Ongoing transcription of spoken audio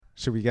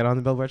Should we get on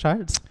the Billboard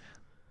charts?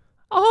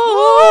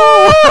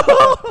 Oh!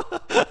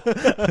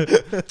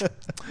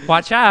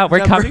 Watch out.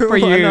 We're coming for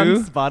you.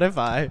 On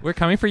Spotify. We're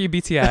coming for you,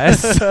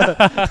 BTS.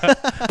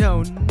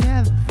 No,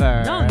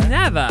 never. No,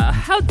 never.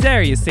 How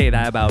dare you say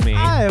that about me?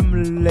 I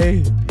am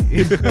lady.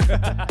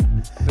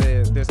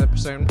 There's a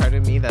certain part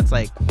of me that's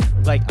like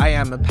I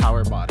am a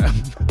power bottom.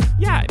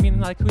 Yeah, I mean,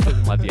 like, who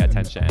doesn't love the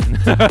attention?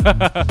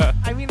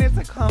 I mean, it's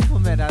a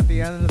compliment at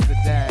the end of the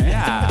day.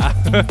 Yeah.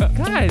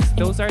 Guys,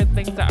 those are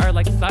things that are,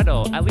 like,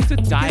 subtle. At least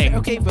with dying,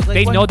 Okay, but like,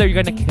 they know they're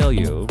going to kill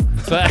you.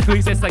 But at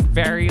least it's, like,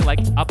 very, like,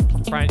 up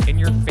front in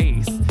your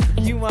face.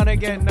 You want to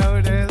get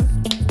noticed?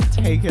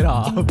 Take it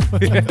off.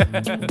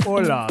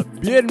 Hola,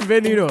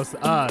 bienvenidos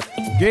a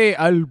Gay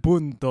al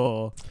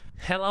Punto.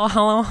 Hello,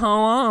 hello,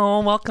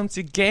 hello. Welcome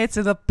to Gay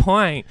to the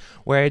Point.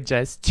 We're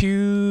just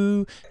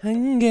two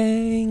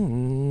gay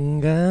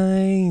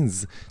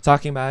guys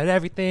talking about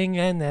everything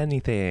and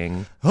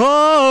anything.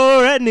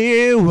 Or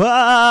anyone.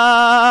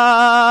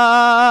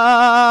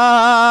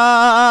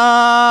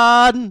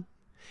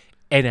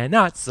 In a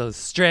not so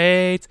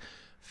straight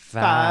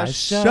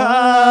fashion.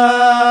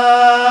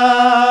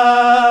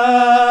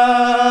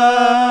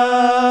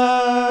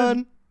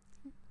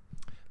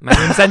 My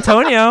name's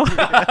Antonio.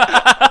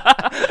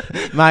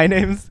 My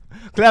name's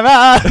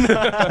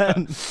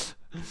Clevan.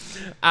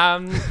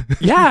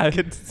 Yeah. You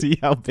can see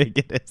how big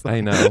it is.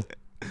 I know.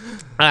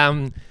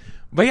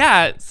 But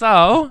yeah,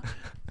 so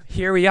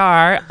here we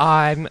are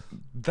on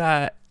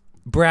the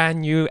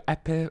brand new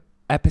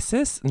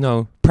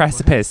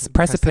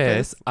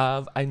precipice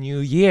of a new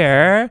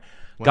year.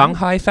 Gong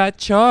Hai Fat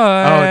Choi.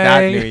 Oh,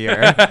 that New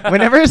Year.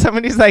 Whenever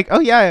somebody's like, oh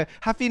yeah,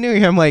 Happy New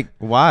Year, I'm like,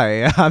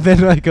 why? It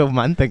happened like a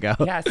month ago.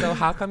 Yeah, so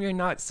how come you're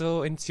not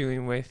so in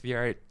tune with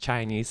your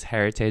Chinese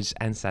heritage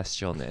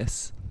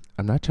ancestralness?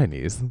 I'm not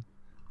Chinese.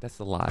 That's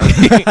a lie.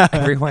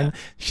 Everyone,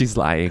 she's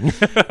lying.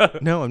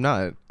 No, I'm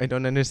not. I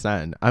don't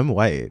understand. I'm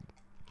white.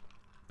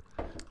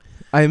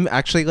 I'm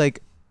actually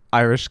like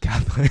Irish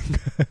Catholic.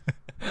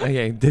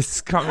 Okay, this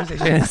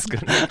conversation is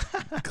gonna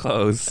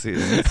close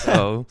soon.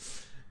 So,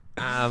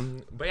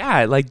 but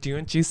yeah, like,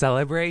 don't you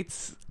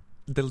celebrate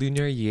the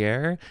lunar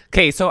year?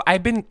 Okay, so I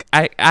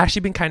actually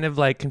been kind of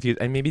like confused,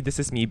 and maybe this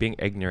is me being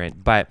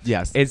ignorant, but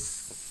Yes.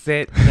 is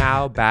it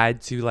now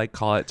bad to like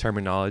call it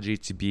terminology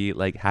to be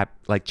like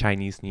like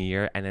Chinese New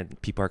Year, and then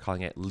people are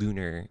calling it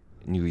Lunar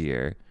New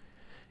Year?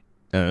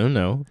 I don't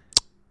know.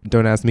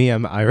 Don't ask me.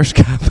 I'm Irish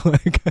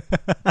Catholic.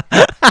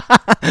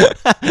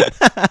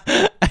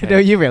 I know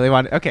you really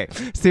want it. Okay,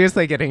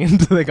 seriously getting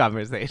into the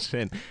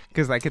conversation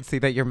because I could see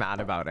that you're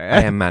mad about it.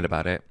 I am mad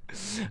about it.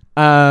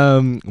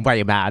 Why are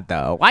you mad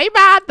though? Why are you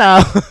mad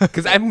though?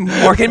 Because I'm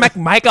Morgan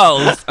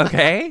McMichaels,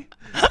 okay?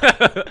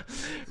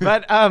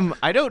 But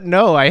I don't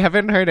know. I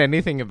haven't heard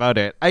anything about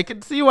it. I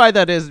can see why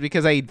that is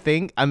because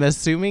I'm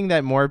assuming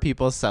that more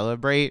people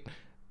celebrate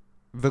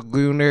the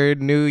Lunar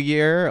New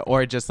Year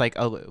or just like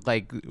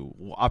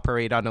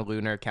operate on a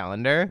lunar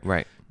calendar.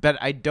 Right. But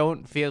I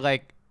don't feel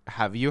like,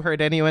 have you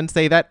heard anyone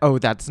say that? Oh,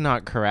 that's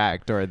not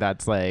correct, or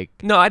that's like...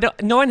 No, I don't.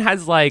 No one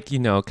has like,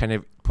 kind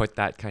of put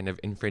that kind of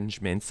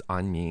infringements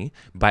on me,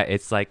 but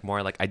it's like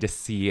more like I just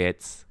see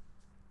it.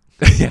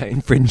 Yeah,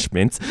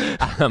 infringements.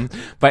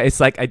 But it's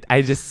like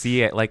I just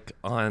see it like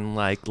on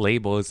like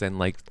labels and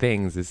like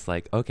things. It's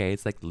like, okay,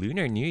 it's like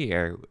Lunar New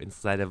Year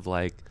instead of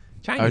like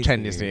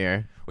Chinese New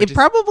Year. It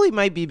probably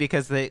might be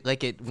because they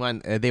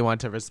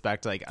want to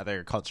respect like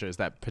other cultures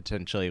that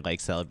potentially like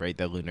celebrate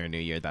the Lunar New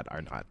Year that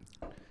are not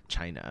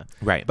China.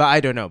 Right. But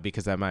I don't know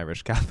because I'm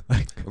Irish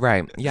Catholic.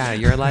 Right. Yeah,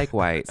 you're like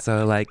white.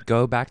 So like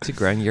go back to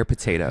growing your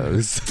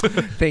potatoes.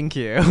 Thank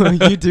you.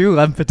 You do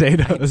love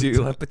potatoes. I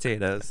do love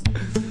potatoes.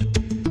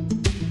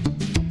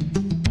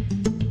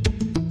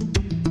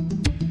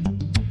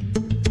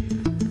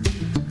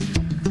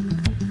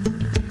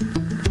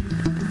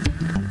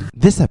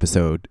 This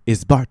episode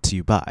is brought to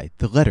you by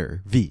the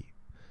letter V.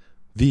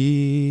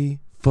 V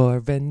for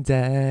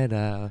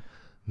Vendetta,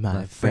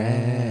 My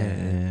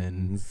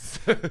friends.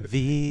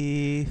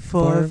 V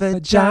for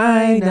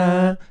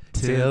vagina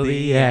till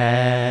the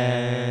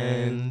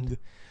end.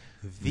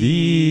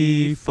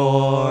 V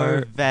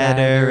for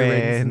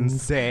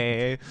Veterans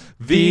Day.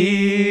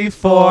 V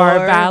for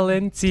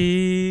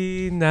Valentina.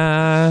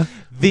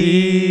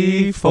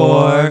 V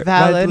for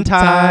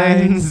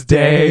Valentine's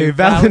Day.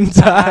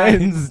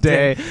 Valentine's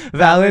Day.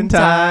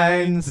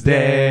 Valentine's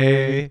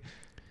Day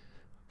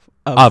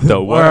Of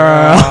the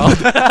world.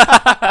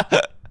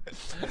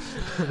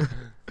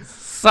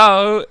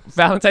 So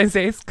Valentine's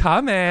Day is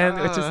coming,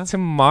 which is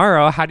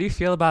tomorrow. How do you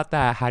feel about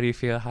that? How do you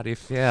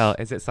feel?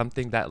 Is it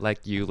something that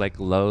like you like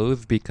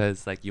loathe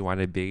because like you want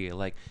to be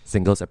like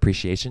Singles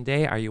Appreciation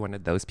Day? Are you one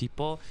of those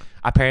people?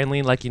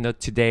 Apparently, like,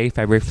 today,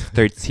 February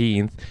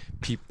 13th,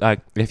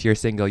 if you're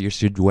single, you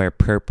should wear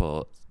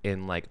purple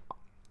in like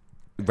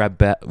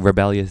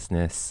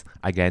rebelliousness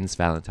against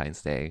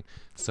Valentine's Day.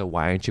 So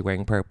why aren't you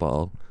wearing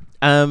purple?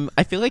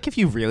 I feel like if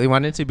you really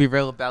wanted to be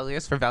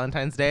rebellious for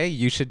Valentine's Day,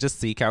 you should just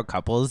seek out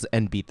couples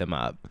and beat them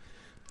up.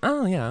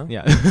 Oh, yeah.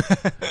 Yeah.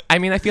 I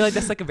mean, I feel like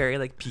that's like a very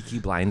like Peaky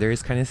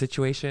Blinders kind of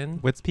situation.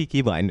 What's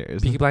Peaky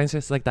Blinders? Peaky Blinders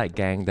is like that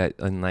gang that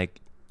in like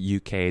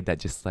UK that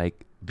just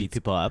like Beat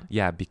people up?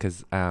 Yeah,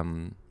 because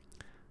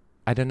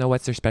I don't know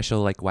what's their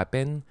special like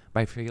weapon,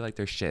 but I feel like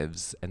they're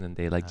shivs, and then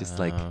they like just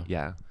like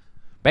yeah.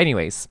 But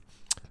anyways,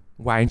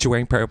 why aren't you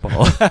wearing purple?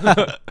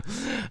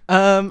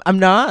 I'm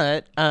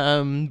not.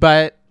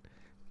 But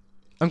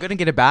I'm gonna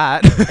get a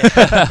bat.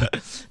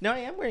 No, I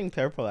am wearing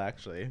purple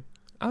actually.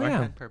 Oh Or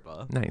yeah,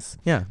 purple. nice.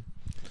 Yeah.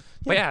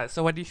 But yeah,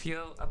 so what do you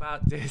feel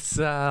about this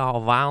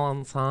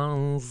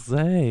Valentine's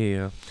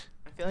Day? I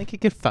feel like you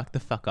could fuck the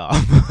fuck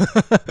off.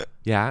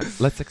 Yeah,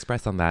 let's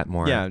express on that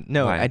more. Yeah.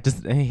 No, Why?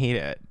 I hate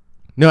it.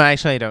 No,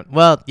 actually I don't.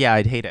 Well, yeah,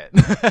 I'd hate it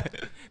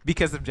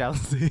because of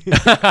jealousy.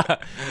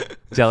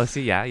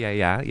 Jealousy,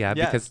 yeah.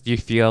 Because you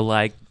feel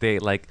like they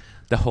like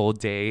the whole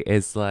day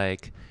is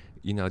like,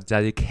 you know,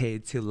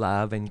 dedicated to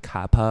love and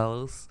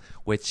couples,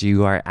 which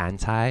you are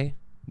anti.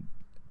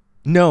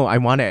 No, I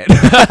want it.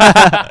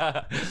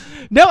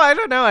 No, I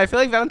don't know. I feel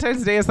like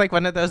Valentine's Day is like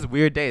one of those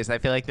weird days. I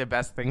feel like the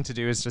best thing to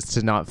do is just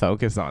to not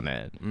focus on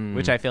it,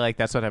 which I feel like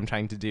that's what I'm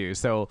trying to do.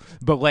 So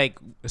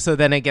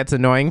then it gets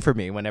annoying for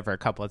me whenever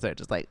couples are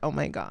just like, oh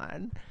my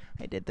God,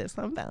 I did this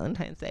on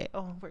Valentine's Day.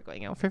 Oh, we're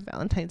going out for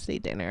Valentine's Day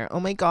dinner. Oh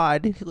my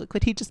God, look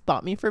what he just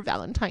bought me for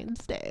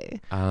Valentine's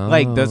Day. Oh.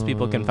 Like those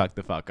people can fuck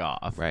the fuck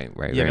off. Right.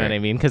 You know what I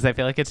mean? Because I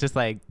feel like it's just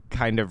like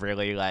kind of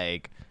really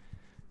like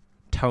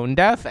tone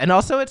deaf, and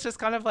also it's just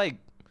kind of like,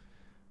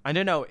 I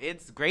don't know,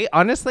 it's great,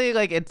 honestly,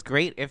 like it's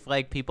great if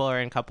like people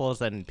are in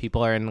couples and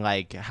people are in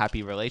like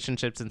happy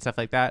relationships and stuff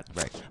like that.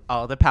 Right.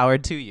 All the power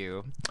to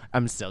you.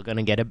 I'm still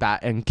gonna get a bat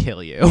and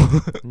kill you.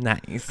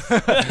 Nice.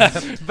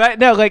 But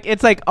no, like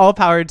it's like all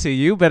power to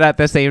you, but at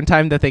the same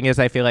time the thing is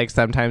I feel like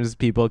sometimes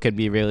people can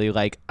be really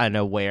like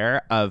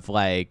unaware of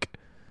like,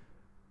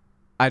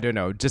 I don't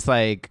know, just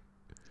like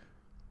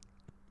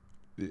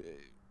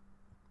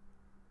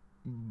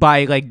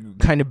by like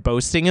kind of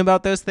boasting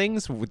about those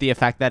things with the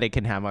effect that it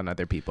can have on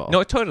other people.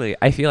 No, totally.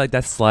 I feel like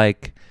that's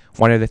like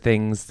one of the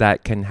things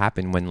that can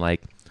happen when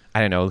like,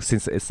 I don't know,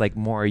 since it's like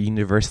more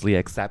universally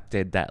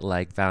accepted that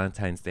like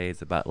Valentine's Day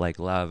is about like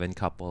love and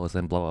couples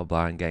and blah, blah,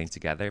 blah and getting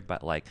together.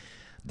 But like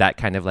that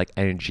kind of like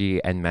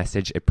energy and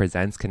message it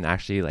presents can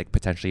actually like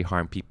potentially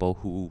harm people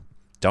who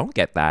don't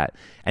get that,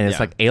 and it's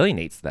like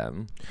alienates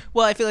them.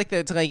 Well, I feel like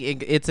that's like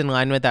it's in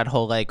line with that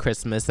whole like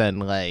Christmas and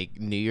like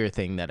New Year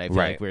thing that I feel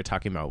like we were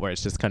talking about, where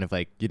it's just kind of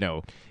like, you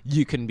know,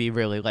 you can be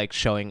really like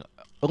showing,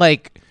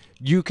 like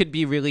you could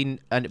be really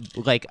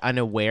like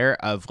unaware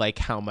of like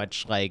how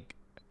much like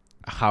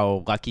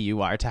how lucky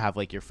you are to have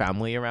like your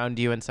family around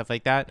you and stuff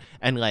like that,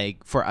 and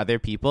like for other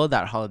people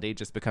that holiday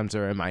just becomes a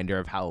reminder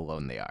of how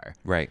alone they are.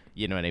 Right.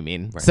 You know what I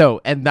mean? Right. So,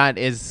 and that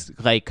is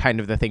like kind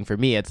of the thing for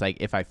me. It's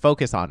like if I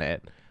focus on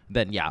it,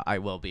 then yeah, I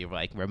will be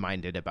like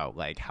reminded about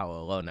like how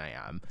alone I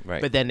am.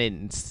 Right. But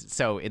then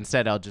so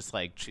instead I'll just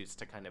like choose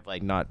to kind of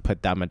like not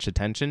put that much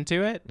attention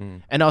to it.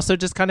 And also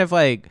just kind of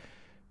like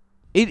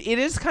it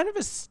is kind of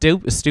a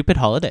stupid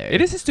holiday.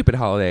 It is a stupid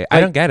holiday. I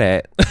don't get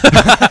it.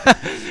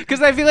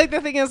 Because I feel like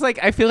the thing is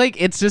like, I feel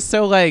like it's just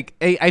so like,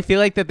 I feel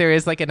like that there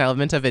is like an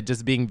element of it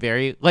just being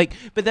very like,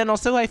 but then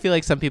also I feel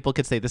like some people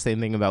could say the same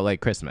thing about like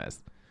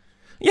Christmas.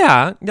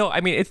 Yeah. No, I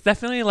mean, it's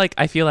definitely like,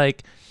 I feel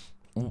like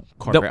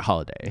corporate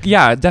holiday.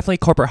 Yeah, definitely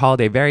corporate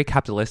holiday. Very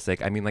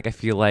capitalistic. I mean, like, I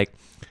feel like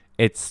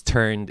it's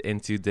turned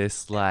into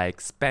this like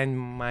spend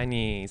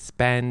money,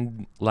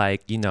 spend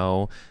like, you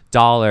know,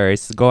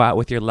 dollars, go out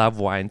with your loved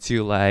one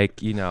to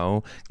like, you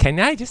know,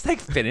 can I just like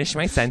finish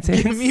my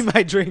sentence? Give me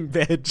my drink,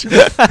 bitch.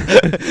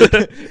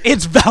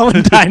 It's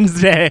Valentine's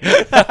Day.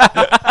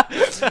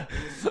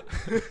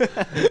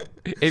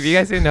 If you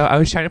guys didn't know, I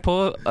was trying to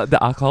pull the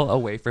alcohol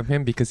away from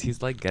him because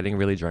he's like getting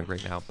really drunk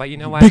right now. But you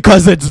know what?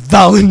 Because it's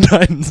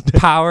Valentine's Day.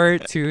 Power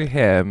to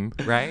him,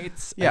 right?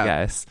 Yeah. I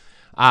guess.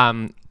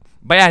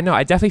 But yeah, no,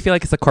 I definitely feel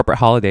like it's a corporate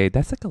holiday.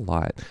 That's like a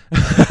lot.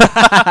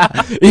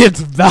 It's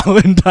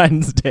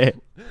Valentine's Day.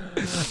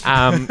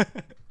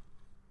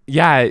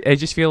 Yeah, I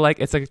just feel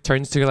like it's like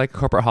turns to like a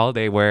corporate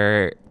holiday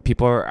where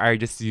people are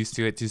just used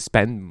to it to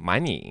spend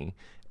money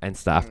and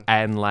stuff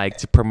and like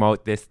to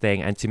promote this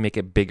thing and to make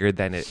it bigger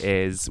than it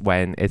is,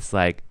 when it's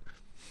like,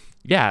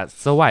 yeah,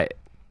 so what?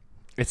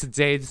 It's a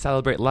day to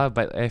celebrate love,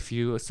 but if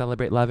you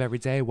celebrate love every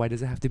day, why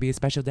does it have to be a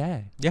special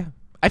day? Yeah.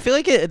 I feel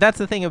like that's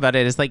the thing about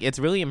it, is like it's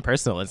really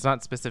impersonal. It's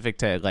not specific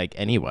to like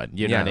anyone.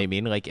 You know what I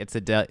mean? Like it's a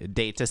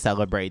day to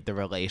celebrate the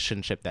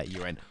relationship that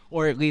you're in,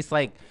 or at least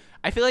like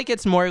I feel like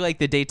it's more like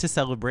the day to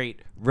celebrate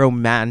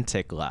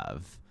romantic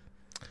love.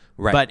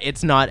 Right. But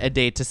it's not a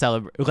day to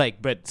celebrate,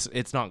 like, but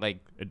it's not like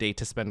a day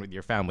to spend with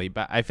your family.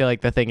 But I feel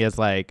like the thing is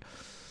like,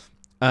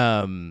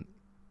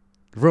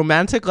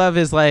 romantic love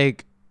is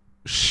like,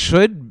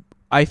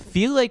 I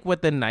feel like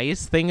what the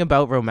nice thing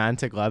about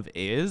romantic love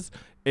is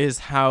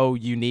how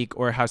unique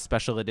or how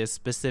special it is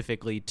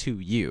specifically to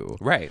you.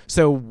 Right.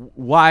 So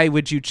why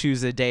would you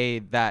choose a day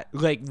that,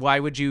 like, why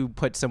would you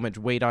put so much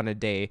weight on a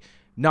day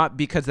not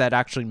because that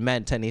actually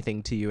meant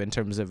anything to you in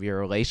terms of your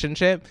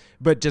relationship,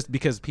 but just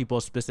because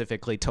people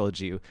specifically told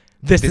you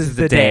this is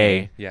the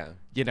day. Yeah.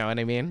 You know what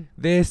I mean?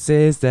 This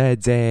is the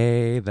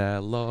day the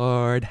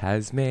Lord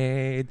has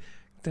made.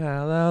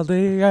 All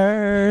the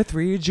earth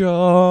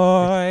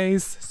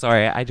rejoice.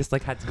 Sorry, I just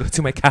like had to go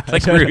to my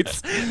Catholic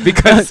roots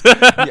because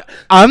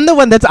I'm the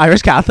one that's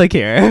Irish Catholic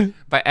here.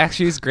 But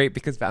actually it's great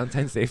because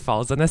Valentine's Day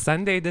falls on a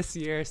Sunday this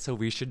year, so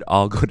we should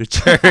all go to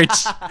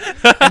church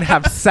and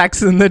have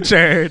sex in the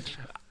church.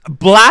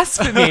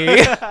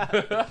 Blasphemy.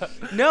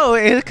 No,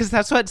 because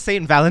that's what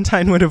Saint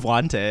Valentine would have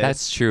wanted.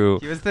 That's true.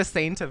 He was the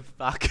saint of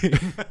fucking.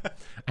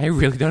 I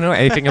really don't know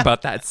anything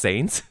about that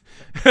saint.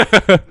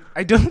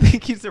 I don't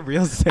think he's a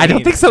real saint. I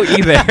don't think so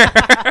either.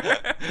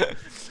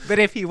 But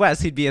if he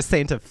was, he'd be a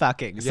saint of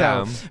fucking.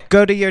 Yeah. So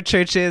go to your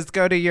churches,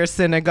 go to your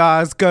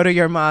synagogues, go to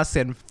your mosques,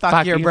 and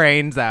fuck your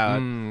brains out.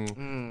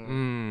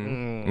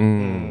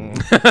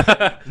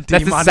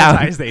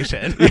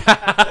 Demonetization.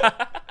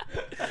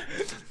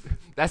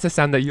 That's the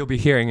sound that you'll be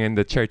hearing in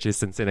the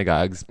churches and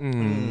synagogues.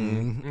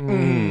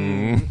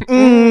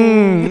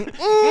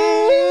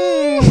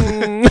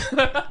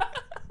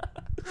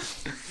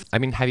 I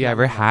mean, have you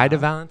ever had a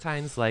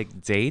Valentine's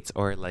like date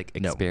or like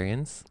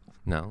experience?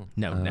 No,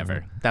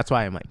 never. That's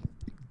why I'm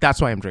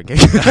drinking.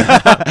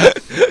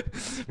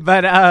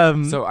 But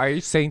so are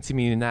you saying to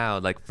me now,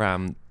 like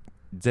from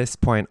this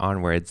point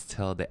onwards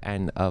till the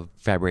end of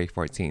February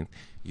 14th,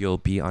 you'll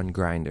be on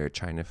Grindr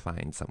trying to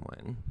find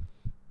someone?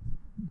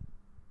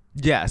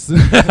 Yes.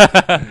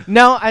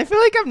 No, I feel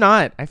like I'm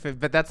not.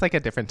 But that's like a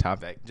different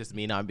topic. Just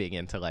me not being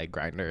into like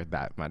Grindr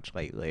that much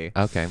lately.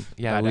 Okay.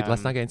 Yeah, But,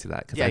 let's not get into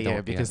that.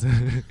 Because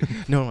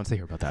no one wants to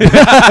hear about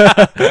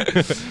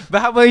that.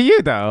 But how about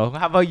you though?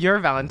 How about your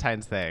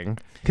Valentine's thing?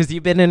 Because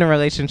you've been in a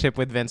relationship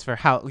with Vince for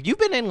how? You've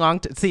been in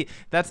see,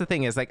 that's the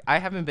thing is like I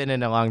haven't been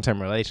in a long-term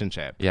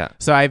relationship. Yeah.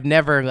 So I've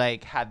never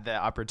like had the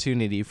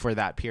opportunity for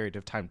that period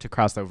of time to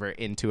cross over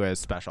into a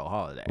special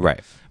holiday.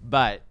 Right.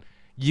 But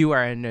you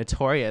are a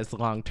notorious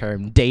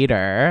long-term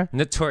dater.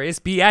 Notorious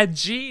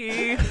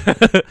B.I.G.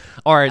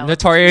 or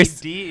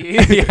notorious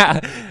yeah.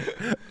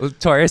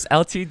 Notorious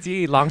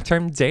LTD,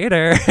 long-term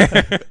dater.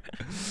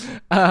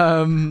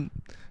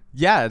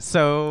 Yeah,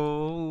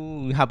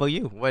 so how about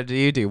you? What do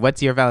you do?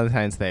 What's your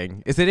Valentine's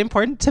thing? Is it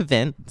important to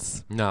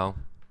Vince? No.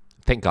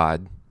 Thank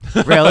God.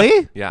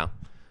 Really? Yeah.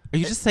 Are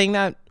you just saying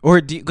that? Or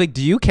do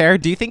you care?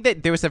 Do you think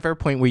that there was ever a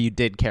point where you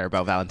did care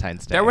about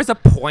Valentine's Day? There was a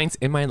point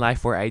in my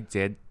life where I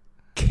did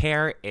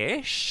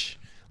care-ish.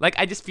 Like,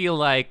 I just feel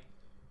like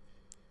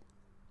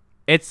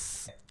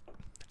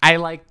I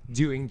like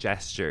doing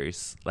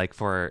gestures, like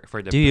for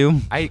the. Do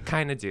you? I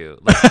kind of do,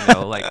 like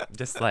like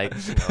just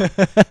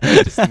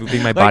just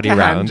moving my body like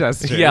around. Hand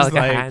gestures, yeah, like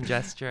a hand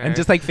gesture, and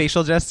just like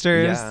facial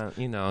gestures.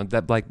 Yeah,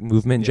 that like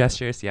movement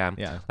gestures. Yeah,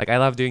 like I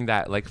love doing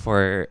that, like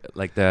for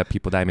like the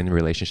people that I'm in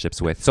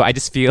relationships with. So I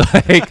just feel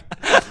like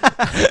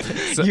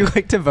you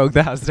like to vogue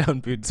the house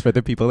down boots for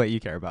the people that you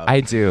care about.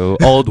 I do,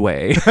 old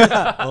way,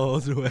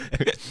 old way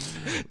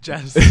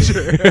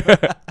gesture.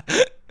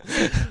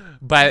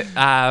 But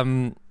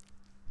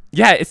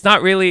yeah, it's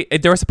not really.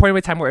 There was a point in my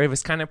time where it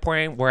was kind of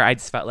important, where I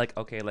just felt like,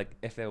 okay, like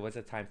if it was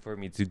a time for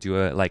me to do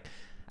a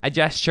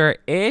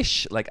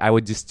gesture-ish, like I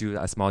would just do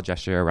a small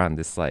gesture around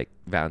this like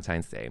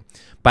Valentine's Day.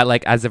 But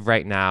like as of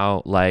right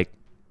now, like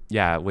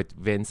yeah, with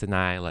Vince and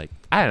I, like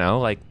I don't know,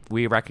 like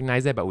we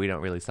recognize it, but we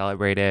don't really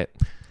celebrate it.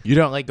 You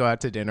don't like go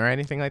out to dinner or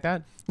anything like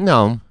that?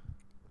 No.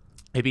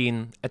 I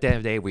mean, at the end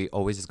of the day, we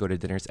always just go to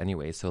dinners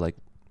anyway. So like,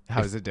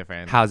 how's it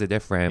different?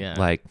 Yeah.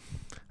 Like,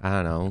 I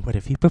don't know. What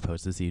if he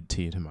proposes to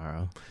you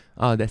tomorrow?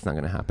 Oh, that's not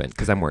gonna happen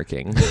because I'm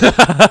working.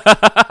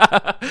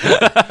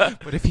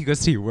 What if he goes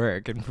to your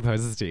work and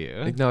proposes to you?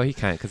 Like, no, he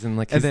can't because then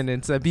like. And then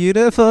it's a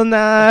beautiful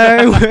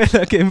night. We're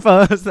looking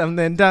for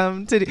something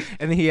dumb to do.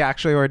 And he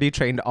actually already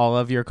trained all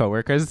of your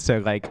coworkers to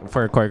like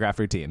for a choreographed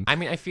routine. I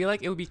mean, I feel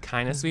like it would be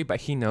kind of sweet,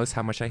 but he knows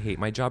how much I hate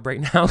my job right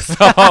now, so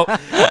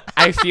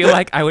I feel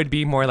like I would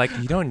be more like,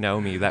 you don't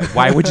know me. That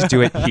why would you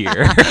do it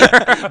here?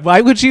 Why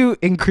would you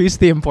increase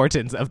the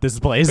importance of this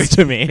place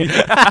to me?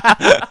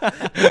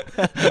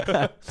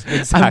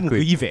 Exactly. I'm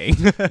leaving.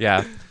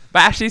 Yeah.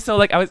 But actually, so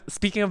like I was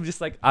speaking of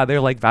just like other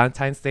like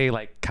Valentine's Day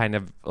like kind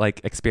of like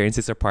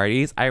experiences or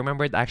parties. I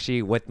remembered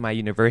actually with my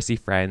university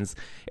friends,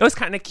 it was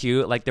kind of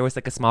cute. Like there was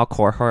like a small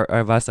cohort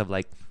of us of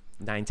like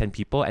 9-10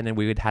 people, and then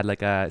we would had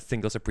like a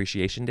Singles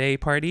Appreciation Day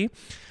party.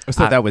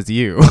 So that was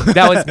you.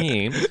 That was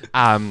me.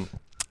 And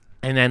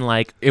then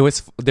like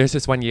there's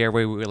this one year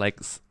where we were like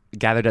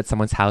gathered at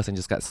someone's house and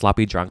just got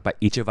sloppy drunk, but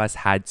each of us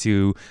had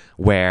to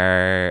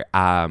wear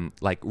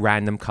like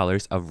random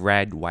colors of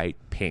red, white,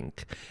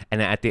 pink, and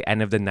then at the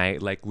end of the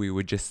night, like we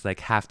would just like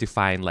have to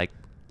find like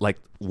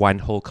one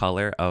whole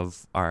color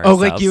of our. Oh,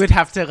 like you would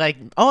have to like.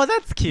 Oh,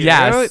 that's cute.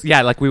 Yes,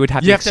 yeah. Like we would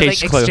have to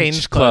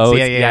exchange clothes.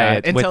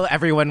 Yeah. Until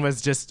everyone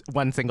was just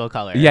one single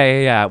color.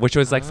 Yeah. Which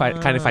was like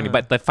kind of funny.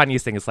 But the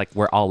funniest thing is like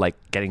we're all like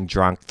getting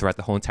drunk throughout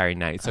the whole entire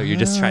night. So you're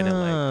just trying to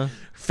like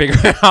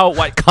figure out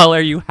what color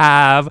you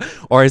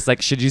have, or it's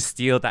like, should you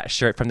steal that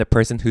shirt from the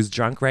person who's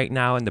drunk right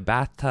now in the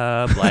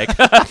bathtub? Like,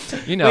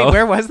 you know. Wait,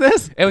 where was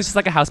this? It was just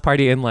like a house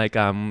party in like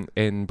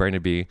in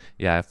Burnaby.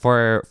 Yeah,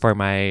 for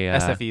my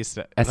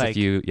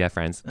SFU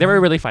friends. They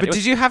were really fun. But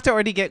did you have to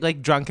already get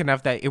like drunk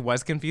enough that it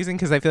was confusing?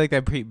 Because I feel like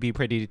that'd be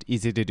pretty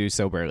easy to do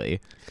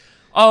soberly.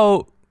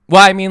 Oh,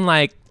 well, I mean,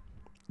 like,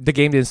 the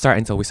game didn't start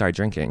until we started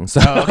drinking.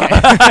 So, okay.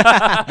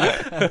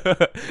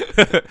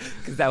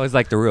 Because that was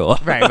like the rule.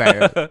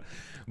 Right. But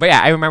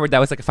yeah, I remember that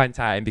was like a fun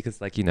time because,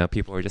 like, you know,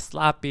 people were just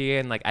sloppy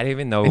and like I didn't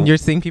even know. And you're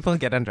seeing people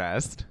get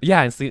undressed.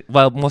 Yeah, and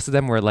well, most of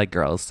them were like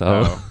girls,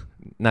 so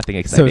nothing So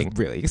exciting. it's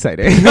really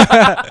exciting.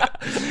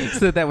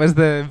 So that was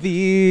the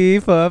V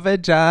for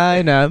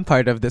vagina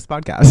part of this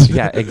podcast.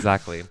 Yeah,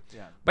 exactly.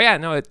 But yeah,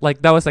 no,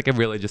 like that was like a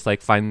really just like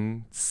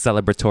fun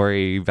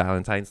celebratory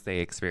Valentine's Day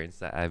experience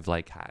that I've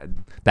like had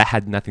that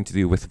had nothing to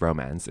do with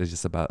romance. It's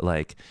just about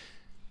like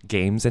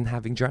games and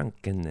having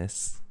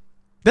drunkenness.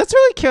 That's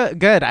really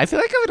good. I feel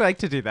like I would like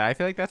to do that. I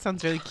feel like that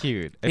sounds really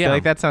cute. I feel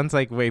like that sounds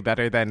like way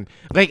better than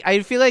like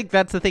I feel like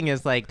that's the thing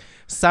is like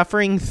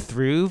suffering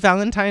through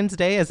Valentine's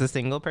Day as a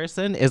single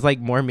person is like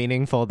more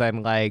meaningful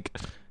than like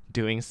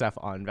doing stuff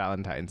on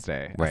Valentine's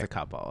Day as a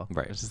couple.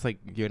 Right. It's just like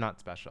you're not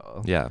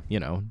special. Yeah. You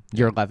know,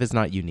 your love is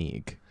not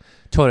unique.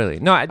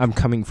 Totally. No, I'm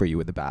coming for you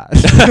with a bat.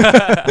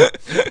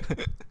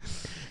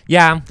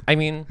 Yeah, I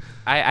mean,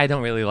 I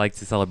don't really like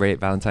to celebrate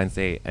Valentine's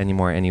Day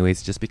anymore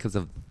anyways, just because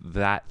of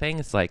that thing.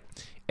 It's like,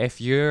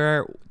 if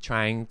you're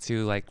trying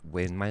to like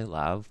win my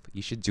love,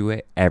 you should do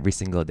it every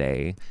single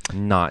day,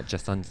 not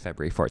just on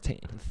February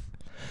 14th.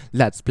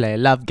 Let's play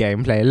love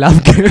game,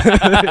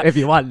 if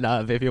you want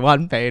love, if you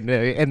want pain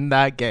in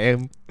that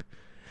game.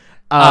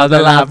 The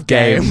love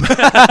game.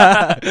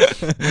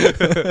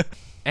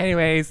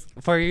 Anyways,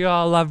 for you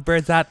all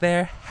lovebirds out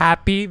there,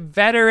 happy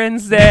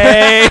Veterans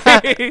Day.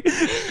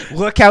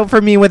 Look out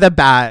for me with a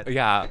bat.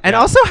 Yeah. And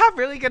also have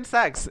really good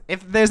sex.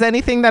 If there's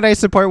anything that I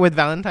support with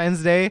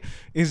Valentine's Day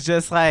is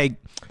just like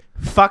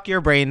fuck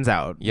your brains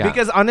out. Yeah.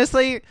 Because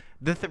honestly,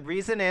 the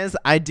reason is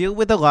I deal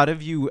with a lot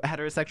of you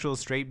heterosexual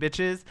straight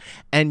bitches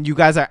and you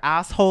guys are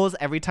assholes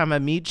every time I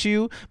meet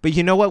you. But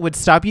you know what would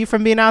stop you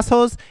from being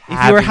assholes?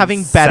 If you were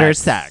having better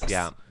sex.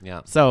 Yeah.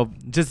 Yeah. So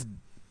just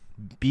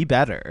be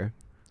better.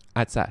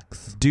 At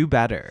sex. Do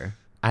better.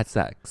 At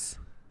sex.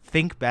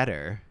 Think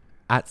better.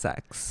 At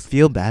sex.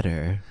 Feel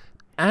better.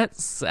 At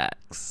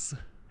sex.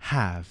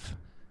 Have.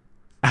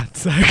 At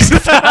sex.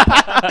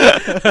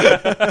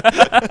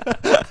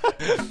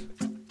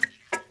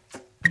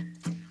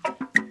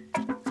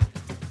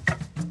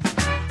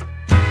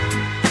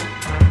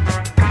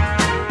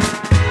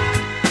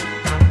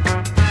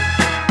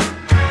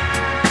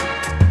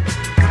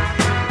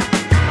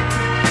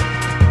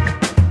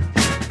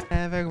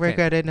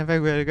 Regret it,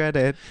 never regret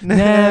it,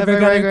 never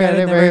regret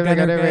it, never gonna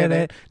regret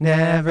it,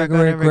 never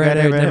gonna regret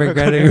it, never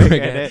gonna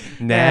regret it,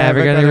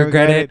 never gonna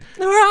regret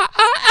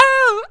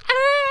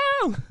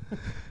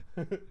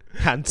it.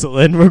 Hansel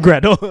and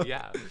Gretel.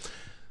 Yeah.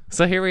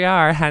 So here we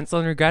are, Hansel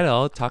and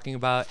Gretel, talking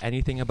about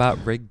anything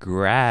about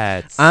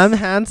regrets. I'm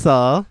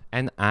Hansel.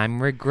 And I'm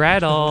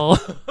Regrettel.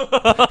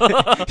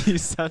 You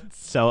sound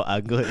so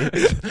ugly.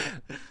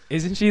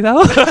 Isn't she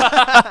though?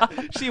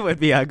 She would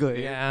be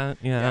ugly.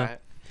 Yeah.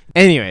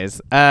 Anyways,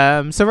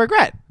 so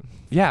regret.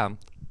 Yeah.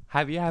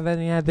 Have you had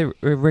any other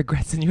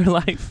regrets in your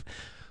life?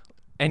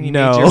 Any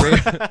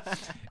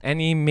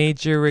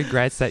major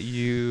regrets that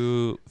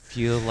you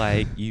feel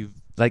like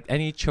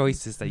any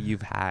choices that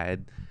you've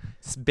had,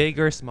 big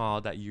or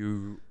small, that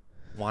you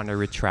want to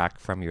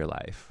retract from your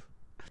life?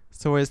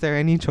 So is there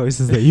any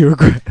choices that you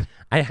regret?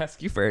 I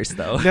ask you first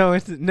though. No,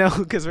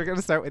 because we're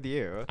gonna start with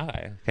you.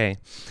 Okay.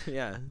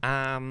 Yeah.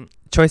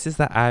 Choices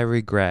that I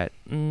regret.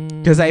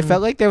 Because I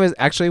felt like there was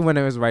actually, when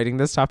I was writing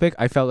this topic,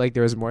 I felt like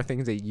there was more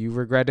things that you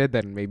regretted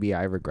than maybe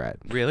I regret.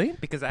 Really?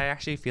 Because I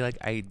actually feel like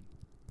I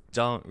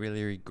don't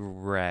really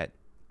regret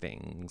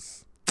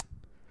things.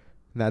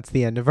 That's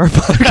the end of our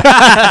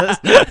podcast.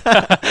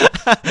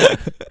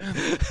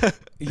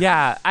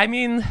 Yeah, I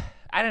mean,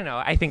 I don't know.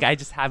 I think I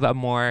just have a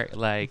more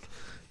like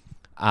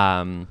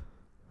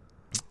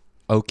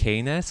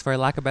okayness, for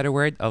lack of a better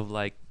word, of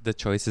like the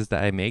choices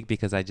that I make,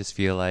 because I just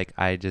feel like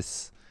I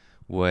just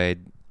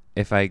would,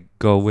 if I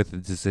go with a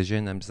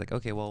decision, I'm just like,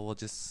 okay, well, we'll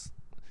just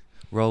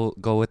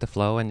go with the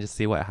flow and just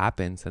see what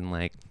happens. And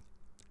like,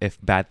 if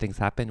bad things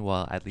happen,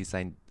 well, at least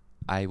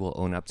I will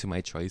own up to my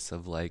choice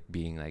of like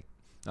being like,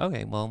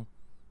 okay, well,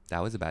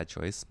 that was a bad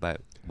choice, but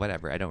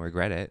whatever, I don't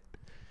regret it.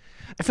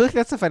 I feel like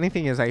that's the funny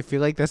thing is I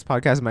feel like this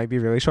podcast might be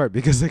really short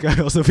because like I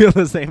also feel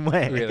the same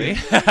way. Really?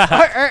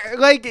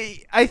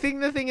 Like I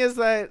think the thing is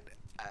that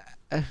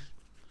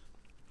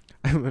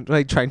I'm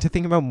like trying to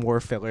think about more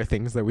filler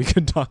things that we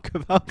could talk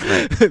about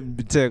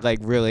to like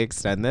really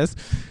extend this.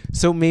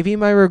 So maybe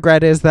my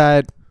regret is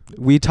that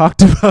we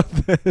talked about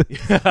this.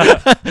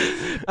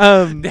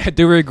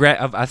 The regret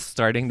of us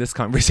starting this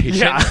conversation.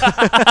 Yeah.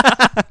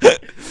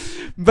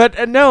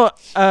 But no,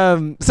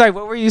 sorry,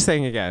 what were you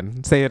saying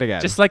again? Say it again.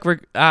 Just like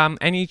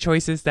any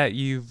choices that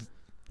you've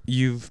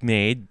you've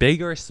made,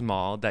 big or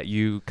small, that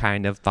you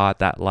kind of thought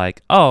that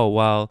like, oh,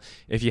 well,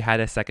 if you had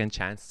a second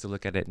chance to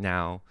look at it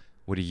now,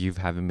 would you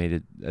have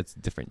made a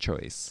different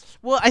choice?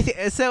 Well, I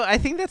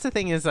think that's the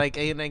thing is like,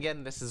 and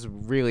again, this is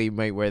really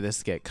might where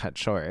this get cut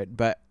short,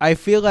 but I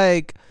feel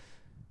like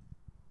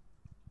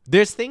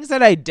there's things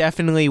that I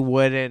definitely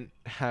wouldn't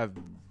have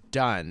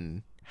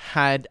done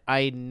had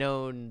I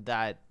known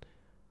that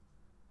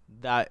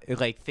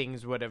like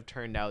things would have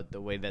turned out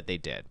the way that they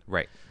did.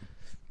 Right.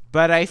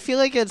 But I feel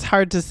like it's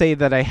hard to say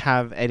that I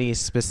have any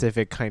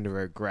specific kind of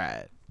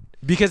regret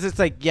because it's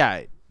like,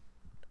 yeah,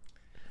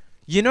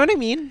 you know what I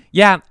mean?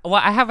 Yeah. Well,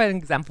 I have an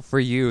example for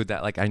you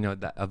that like I know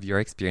that of your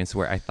experience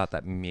where I thought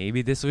that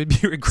maybe this would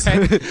be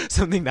regret.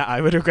 Something that I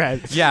would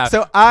regret. Yeah.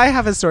 So I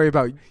have a story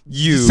about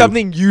you.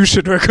 Something you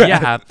should regret.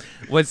 Yeah.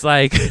 Was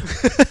like,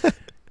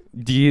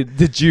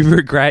 did you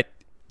regret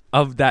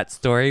of that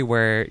story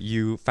where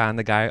you found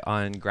the guy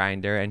on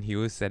Grindr and he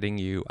was setting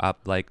you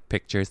up like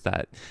pictures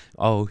that,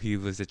 oh, he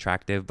was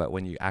attractive, but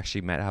when you actually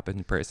met up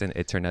in person,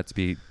 it turned out to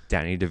be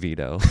Danny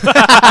DeVito.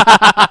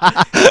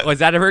 Was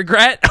that a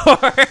regret? Or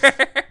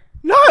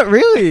Not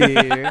really.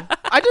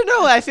 I don't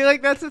know. I feel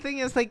like that's the thing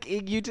is like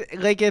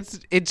it's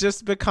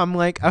just become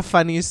like a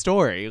funny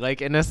story,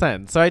 like in a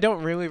sense. So I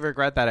don't really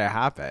regret that it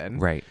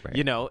happened. Right.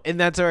 You know, and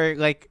that's where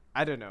like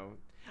I don't know.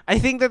 I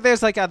think that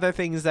there's like other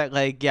things that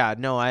like, yeah,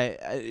 no,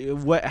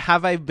 what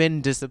have I been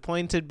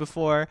disappointed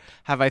before?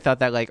 Have I thought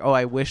that like, oh,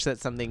 I wish that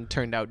something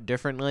turned out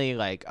differently?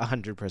 Like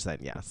 100%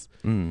 yes.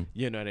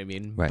 You know what I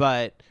mean? Right.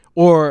 But,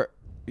 or,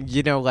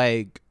 you know,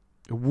 like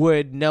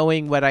would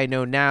knowing what I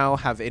know now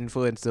have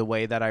influenced the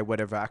way that I would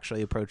have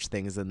actually approached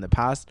things in the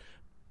past?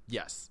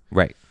 Yes.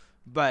 Right.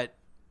 But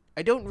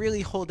I don't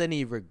really hold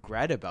any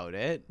regret about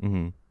it.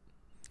 Mm-hmm.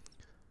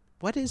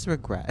 What is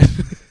regret?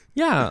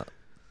 Yeah.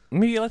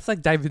 Maybe let's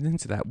like dive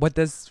into that. What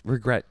does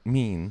regret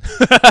mean?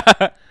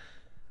 I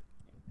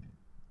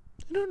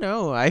don't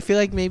know. I feel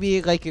like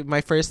maybe like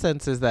my first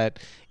sense is that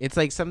it's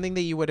like something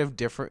that you would have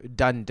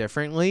done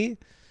differently,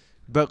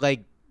 but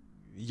like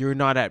you're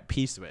not at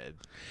peace with.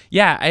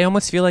 Yeah, I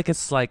almost feel like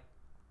it's like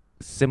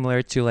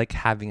similar to like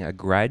having a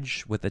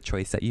grudge with a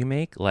choice that you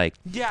make. Like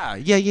Yeah.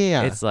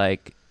 it's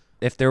like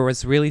if there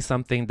was really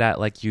something that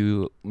like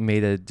you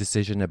made a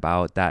decision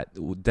about that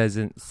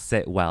doesn't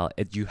sit well,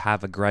 you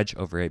have a grudge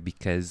over it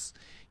because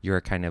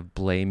you're kind of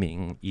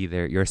blaming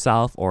either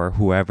yourself or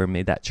whoever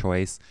made that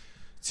choice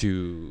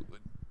to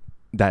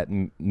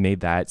made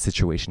that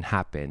situation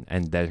happen,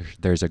 and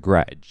there's a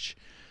grudge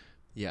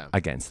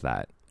against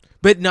that.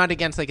 But not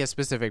against like a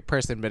specific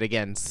person, but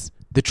against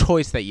the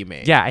choice that you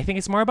made. Yeah, I think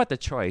it's more about the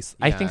choice.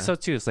 I think Yeah. so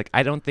too. It's like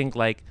I don't think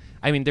like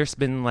I mean there's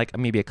been like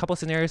maybe a couple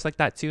scenarios like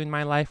that too in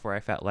my life where I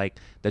felt like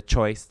the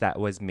choice that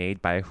was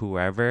made by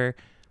whoever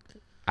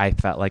I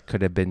felt like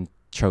could have been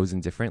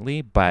chosen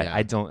differently, but Yeah.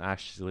 I don't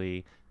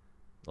actually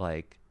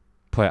like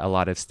put a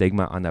lot of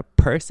stigma on the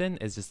person.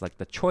 It's just like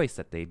the choice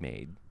that they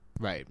made.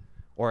 Right.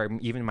 Or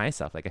even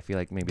myself, like I feel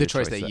like maybe The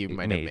choice that you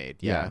might have made.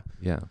 Yeah.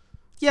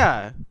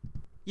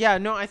 Yeah,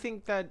 no, I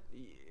think that,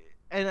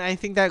 and I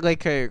think that like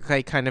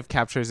kind of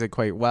captures it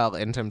quite well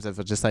in terms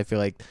of just I feel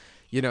like,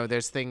 you know,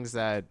 there's things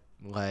that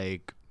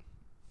like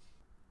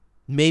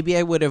maybe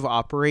I would have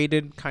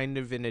operated kind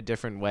of in a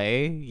different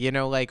way, you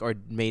know, like or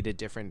made a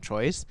different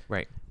choice,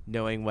 Right.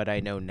 knowing what I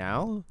know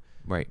now,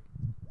 Right.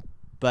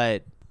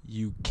 but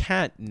you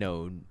can't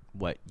know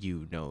what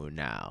you know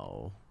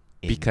now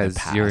in Because the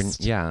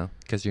past.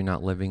 because you're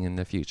not living in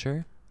the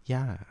future.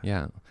 Yeah.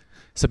 Yeah.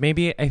 So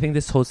maybe I think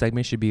this whole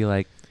segment should be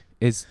like,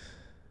 is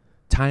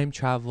time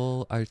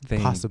travel a thing?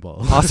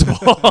 Possible.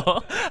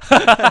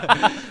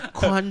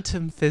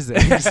 Quantum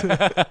physics.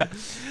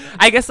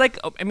 I guess like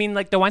I mean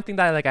like the one thing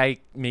that like I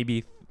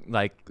maybe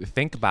like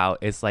think about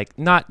is like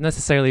not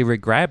necessarily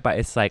regret, but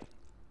it's like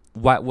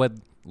what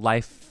would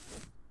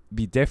life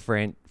be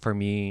different for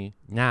me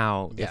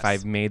now Yes. if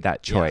I've made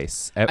that Yeah.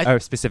 choice, a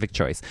specific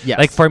choice. Yes.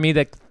 Like for me,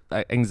 the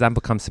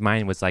example comes to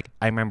mind was like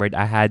I remembered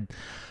I had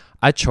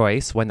a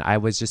choice when I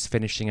was just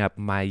finishing up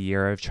my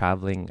year of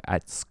traveling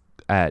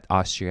at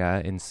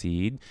Austria in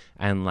Seed,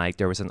 and like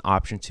there was an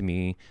option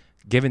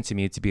given to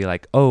me to be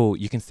like, oh,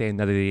 you can stay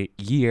another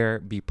year,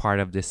 be part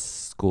of this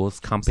school's It's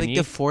company. like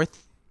the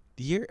fourth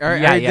year, or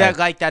Yeah.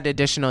 like that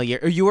additional year,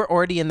 or you were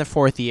already in the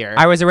fourth year.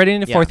 I was already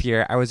in the Yeah. fourth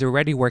year. I was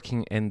already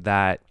working in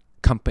that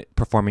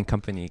performing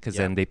company because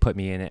Yeah. then they put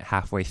me in it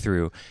halfway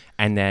through,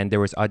 and then there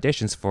was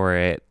auditions for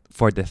it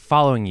for the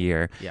following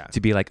year Yeah.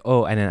 to be like,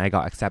 oh, and then I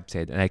got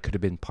accepted, and I could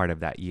have been part of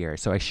that year.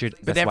 So I should.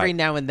 But that's every why-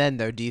 now and then,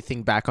 though, do you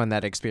think back on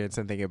that experience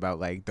and think about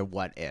like the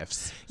what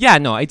ifs? Yeah,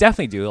 no, I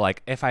definitely do.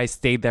 Like, if I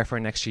stayed there for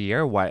an extra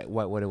year, what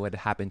would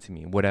have happened to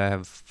me? Would I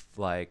have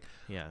like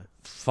Yeah.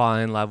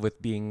 fallen in love with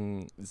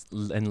being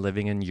and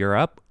living in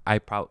Europe? I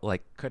probably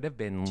like could have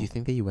been. Do you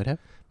think that you would have?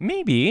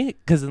 Maybe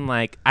because then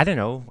like I don't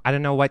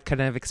know what kind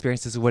of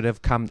experiences would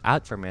have come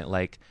out from it.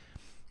 Like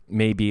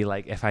maybe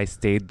like if I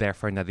stayed there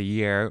for another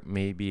year,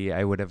 maybe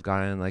I would have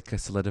gotten like a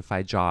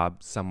solidified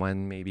job.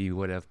 Someone maybe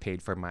would have paid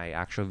for my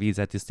actual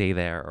visa to stay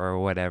there or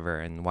whatever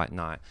and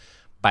whatnot.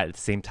 But at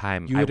the same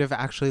time, You would have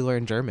actually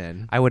learned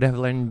German. I would have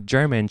learned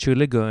German.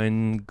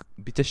 Entschuldigung,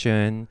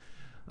 bitteschön,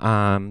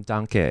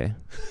 danke.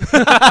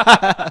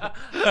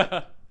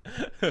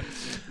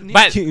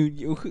 But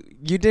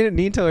you didn't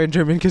need to learn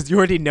German because you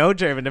already know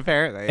German,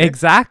 apparently.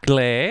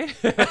 exactly.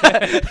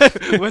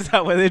 Was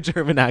that with a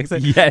German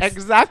accent? Yes.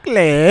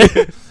 Exactly.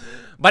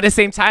 But at the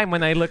same time,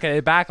 when I look at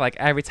it back, like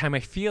every time I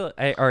feel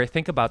or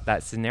think about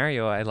that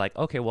scenario, I like,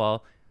 okay,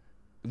 well,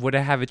 would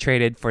I have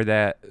traded for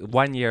the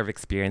 1 year of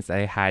experience that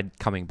I had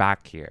coming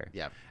back here?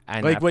 Yeah.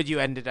 And Like what you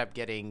ended up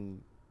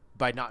getting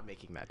by not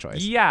making that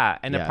choice. yeah,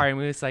 and Yeah. a part of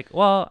me was like,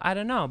 well, I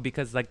don't know,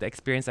 because like the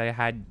experience I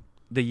had,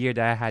 the year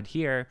that I had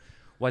here,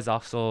 was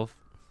also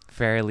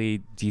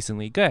fairly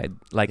decently good.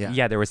 Like,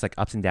 yeah, there was like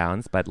ups and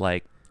downs, but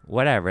like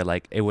whatever,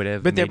 like it would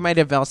have. But there might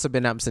have also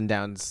been ups and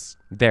downs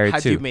there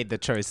had too. you made the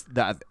choice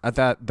the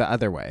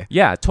other way.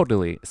 Yeah,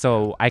 totally.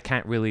 So I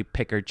can't really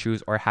pick or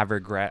choose or have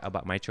regret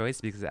about my choice,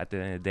 because at the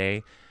end of the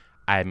day,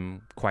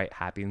 I'm quite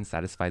happy and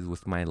satisfied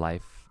with my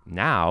life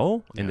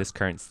now in this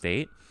current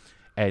state.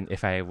 And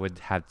if I would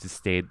have to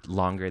stay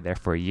longer there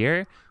for a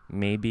year,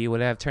 maybe it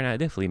would have turned out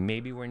differently.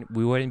 Maybe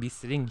we wouldn't be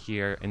sitting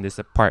here in this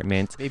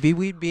apartment. Maybe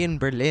we'd be in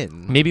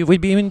Berlin. Maybe we'd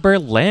be in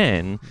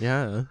Berlin.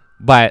 Yeah.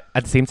 But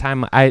at the same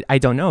time, I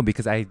don't know,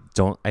 because I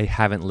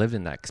haven't lived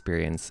in that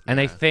experience. And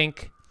I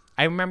think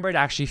I remembered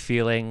actually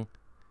feeling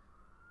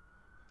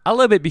a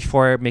little bit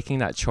before making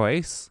that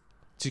choice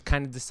to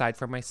kind of decide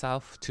for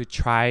myself to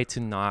try to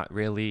not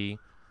really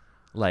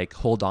like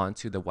hold on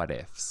to the what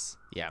ifs.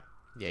 Yeah.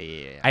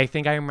 I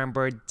think I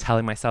remembered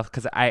telling myself,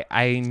 because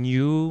I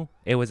knew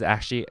it was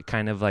actually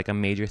kind of like a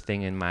major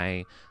thing in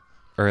my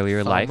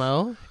earlier life.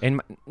 FOMO?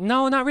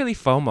 No, not really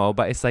FOMO,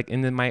 but it's like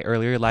in my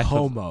earlier life.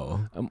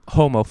 Homo.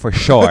 Homo for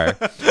sure.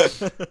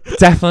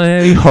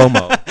 Definitely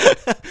homo.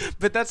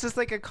 But that's just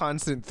like a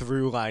constant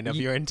through line of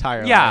your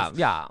entire life.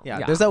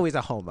 Yeah. There's always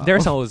a homo.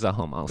 There's always a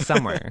homo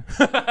somewhere.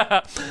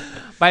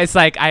 But it's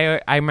like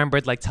I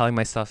remembered like telling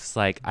myself, it's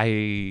like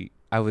I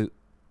was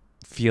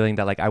feeling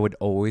that like I would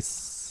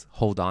always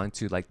hold on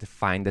to like to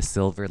find the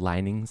silver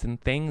linings and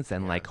things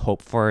and like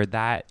hope for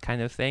that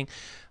kind of thing.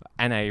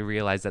 And I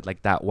realized that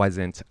like that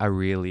wasn't a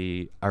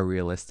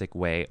realistic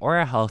way or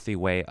a healthy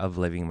way of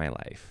living my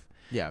life.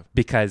 Yeah.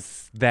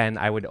 Because then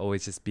I would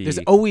always just be... There's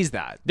always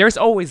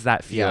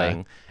that feeling.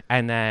 Yeah.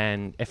 And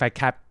then if I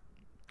kept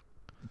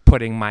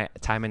putting my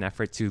time and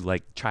effort to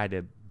like try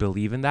to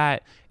believe in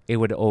that, it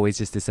would always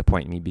just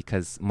disappoint me,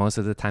 because most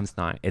of the times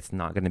it's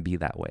not going to be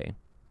that way.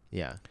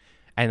 Yeah.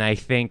 And I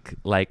think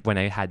like when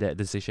I had that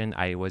decision,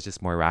 I was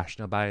just more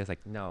rational about it. It's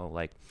like, no,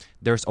 like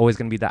there's always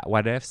going to be that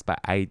what ifs, but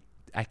I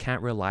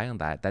can't rely on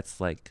that.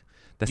 That's like...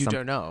 You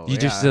don't know. You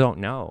just don't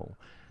know.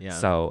 Yeah.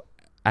 So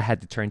I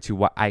had to turn to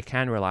what I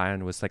can rely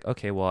on. Was like,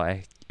 okay, well,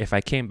 if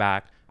I came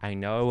back, I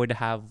know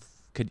I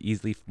could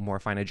easily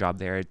find a job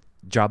there,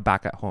 job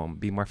back at home,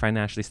 be more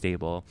financially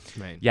stable.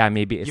 Right. Yeah,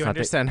 maybe it's you not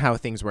understand how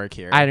things work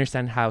here. I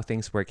understand how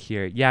things work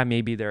here. Yeah,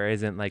 maybe there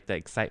isn't like the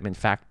excitement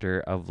factor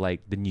of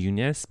like the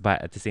newness,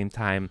 but at the same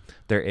time,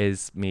 there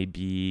is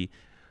maybe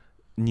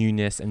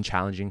newness and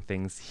challenging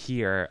things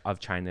here of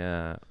trying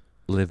to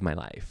live my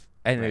life,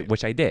 and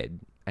which I did,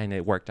 and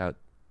it worked out.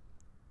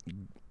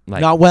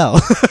 Like, not well.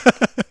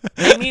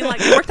 I mean, like,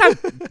 it worked out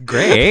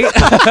great.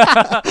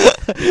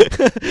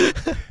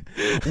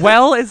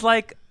 Well is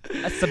like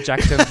a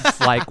subjective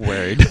like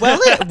word.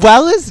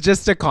 Well is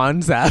just a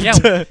concept.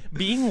 Yeah,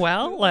 being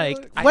well,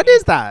 like what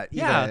is that?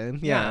 Yeah, even?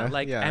 yeah.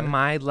 Like, am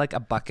I like a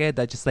bucket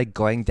that just like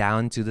going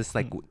down to this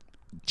like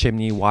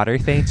chimney water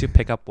thing to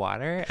pick up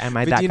water? Am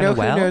I But that do you kind know of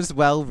well? who knows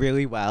well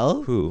really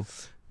well? Who?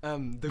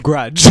 The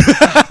Grudge.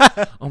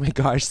 Oh my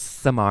gosh,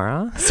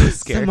 Samara. So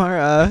scared.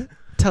 Samara,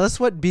 tell us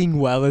what being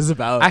well is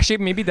about. Actually,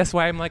 maybe that's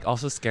why I'm like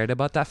also scared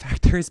about that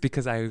factor, is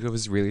because I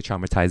was really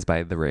traumatized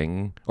by The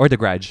Ring or The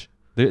Grudge.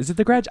 Is it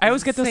The Grudge? I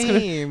always get those.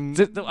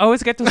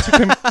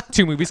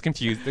 Two movies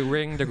confused. The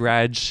Ring, The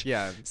Grudge.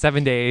 Yeah.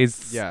 7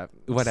 Days. Yeah.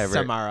 Whatever.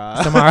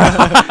 Samara.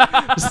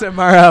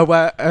 Samara.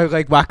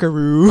 Like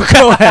Wackaroo.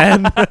 Go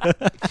ahead.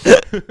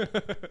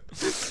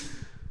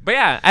 But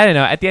yeah, I don't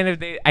know. At the end of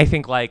the day, I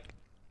think like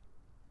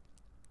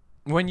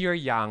when you're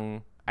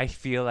young, I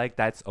feel like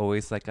that's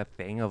always like a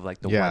thing of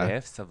like the what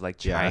ifs of like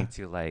trying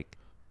to like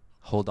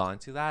hold on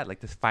to that, like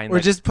to find.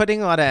 We're just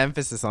putting a lot of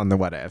emphasis on the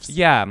what ifs.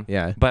 Yeah.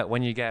 Yeah. But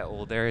when you get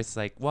older, it's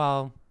like,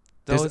 well,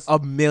 there's a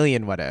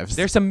million what ifs.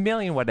 There's a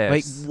million what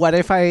ifs. Like, what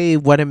if I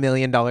won $1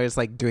 million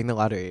like doing the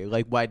lottery?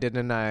 Like, why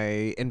didn't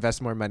I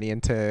invest more money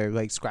into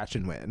like scratch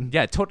and win?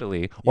 Yeah,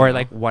 totally. Or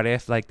like, what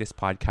if like this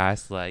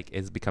podcast like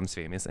becomes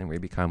famous and we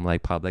become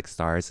like public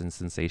stars and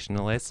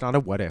sensationalists? It's not a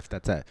what if.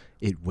 That's a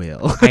it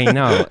will. I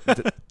know.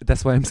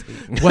 That's what I'm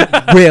saying. What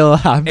will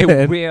happen?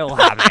 It will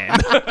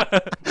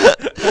happen.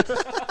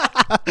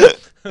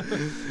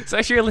 So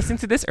if you're listening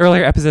to this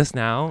earlier episodes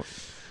now,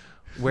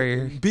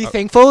 We're Be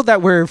thankful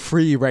that we're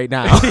free right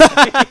now.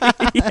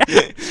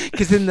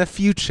 Because in the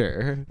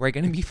future, we're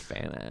gonna be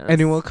famous, and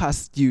it will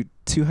cost you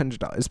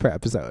 $200 per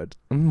episode.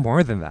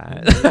 more than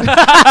that.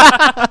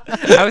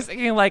 I was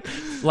thinking like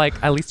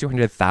at least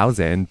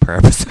 200,000 per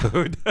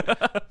episode. Oh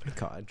my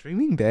God,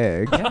 dreaming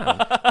big.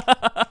 Yeah.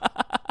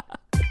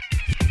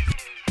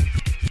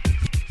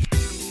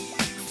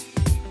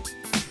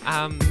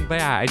 But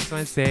yeah, I just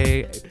want to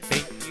say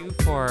thank you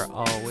for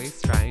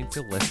always trying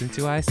to listen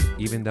to us,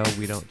 even though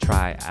we don't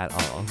try at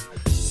all.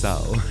 So,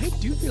 I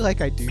do feel like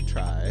I do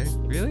try.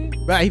 really?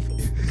 But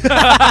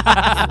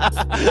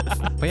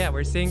But yeah,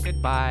 we're saying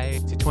goodbye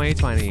to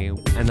 2020,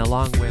 and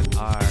along with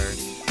our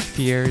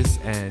fears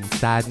and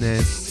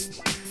sadness,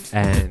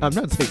 and I'm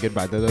not saying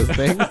goodbye to those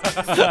things.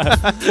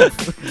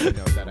 You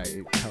know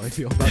how I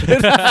feel about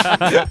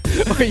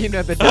it. Or you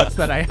know the doubts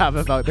that I have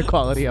about the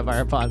quality of our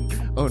own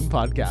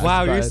podcast.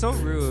 wow, you're but- so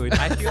rude.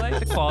 I feel like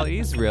the quality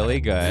is really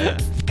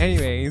good.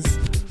 Anyways,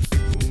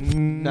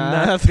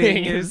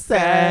 nothing is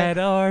said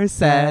or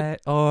set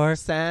or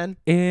Sand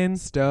in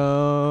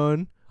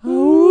stone.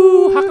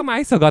 Ooh, how come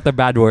I still got the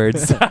bad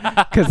words?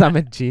 Because I'm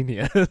a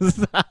genius.